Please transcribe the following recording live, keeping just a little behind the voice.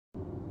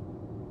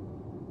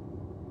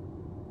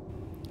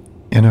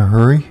In a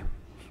hurry?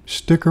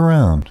 Stick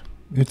around.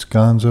 It's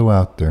Gonzo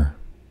out there.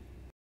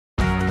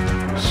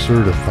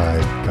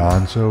 Certified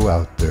Gonzo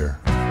out there.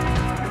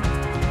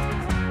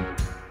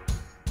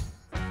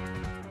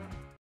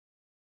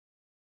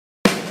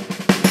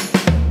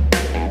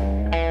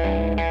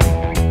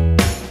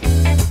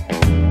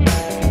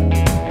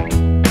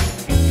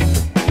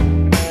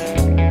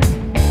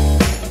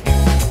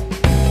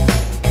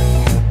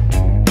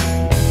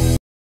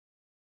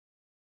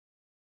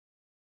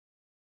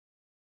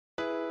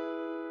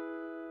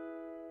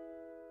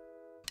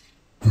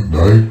 The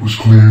night was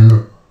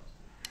clear,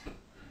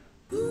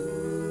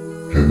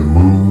 and the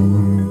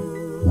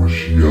moon was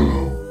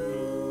yellow,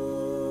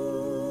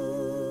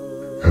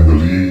 and the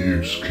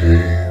leaves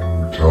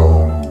came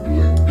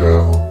tumbling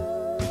down.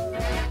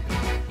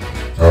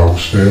 I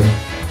was standing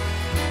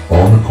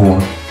on the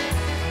corner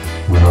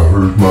when I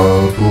heard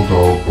my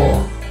bulldog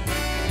bark.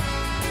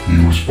 He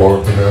was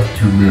barking at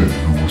two men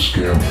who were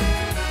scambling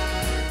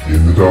in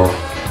the dark.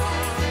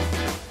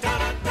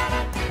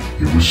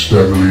 It was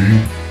Stagger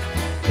Lee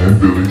and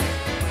Billy,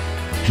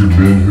 two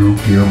men who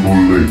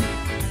gambled late.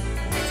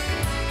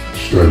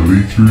 Stagger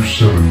Lee threw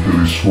 7,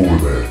 Billy swore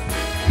that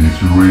he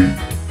threw 8.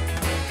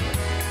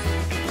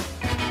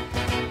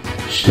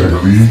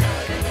 Stagger Lee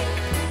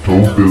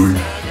told Billy,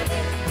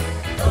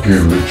 "I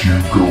can't let you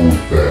go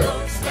with that.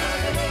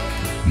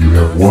 You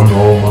have won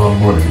all my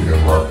money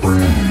and my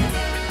brand new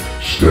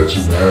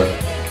Stetson hat."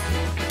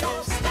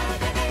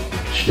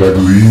 Stagger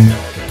Lee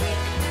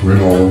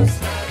went home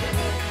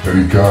and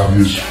he got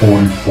his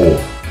 44.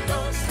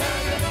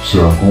 So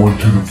I'm going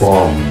to the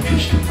bar room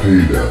just to pay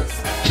that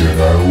 10 I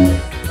owe.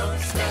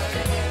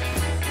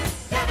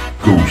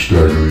 Go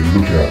Stagger Lee,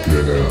 look out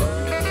there now.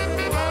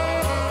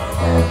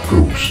 Go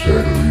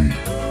Stagger Lee.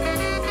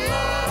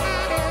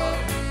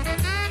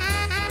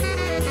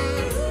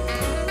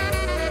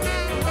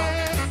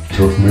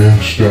 Tough man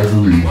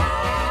Stagger Lee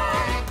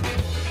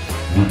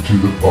went to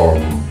the bar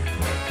room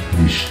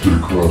and he stood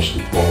across the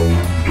bar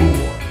room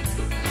door.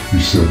 He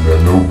said, "Now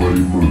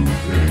nobody move,"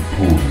 and he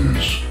pulled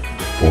his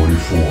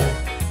 44.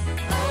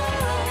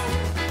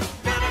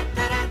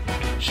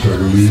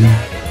 Stagger Lee,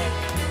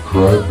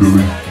 cried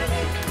Billy,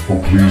 "Oh,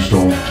 please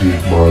don't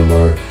take my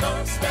life.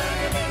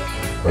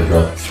 I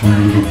got 3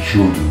 little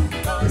children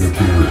and a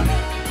very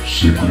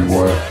sickly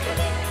wife."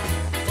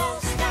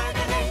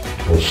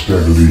 Oh,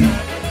 Stagger Lee,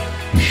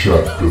 he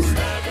shot Billy.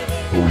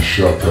 Oh, he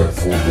shot that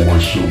poor boy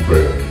so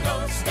bad,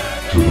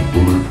 till the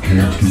bullet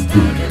came through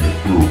Billy and it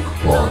broke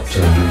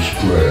bartender's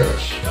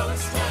glass.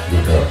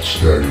 Look out,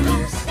 Stagger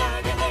Lee.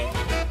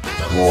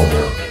 Come on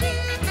now.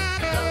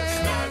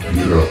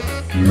 Get up.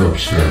 Get up,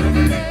 Stagger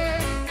Lee.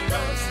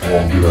 Come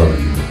on, get out of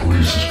here. The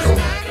police is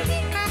coming.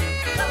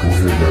 Go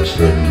ahead now,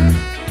 Stagger Lee.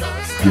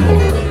 Get on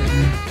out of here.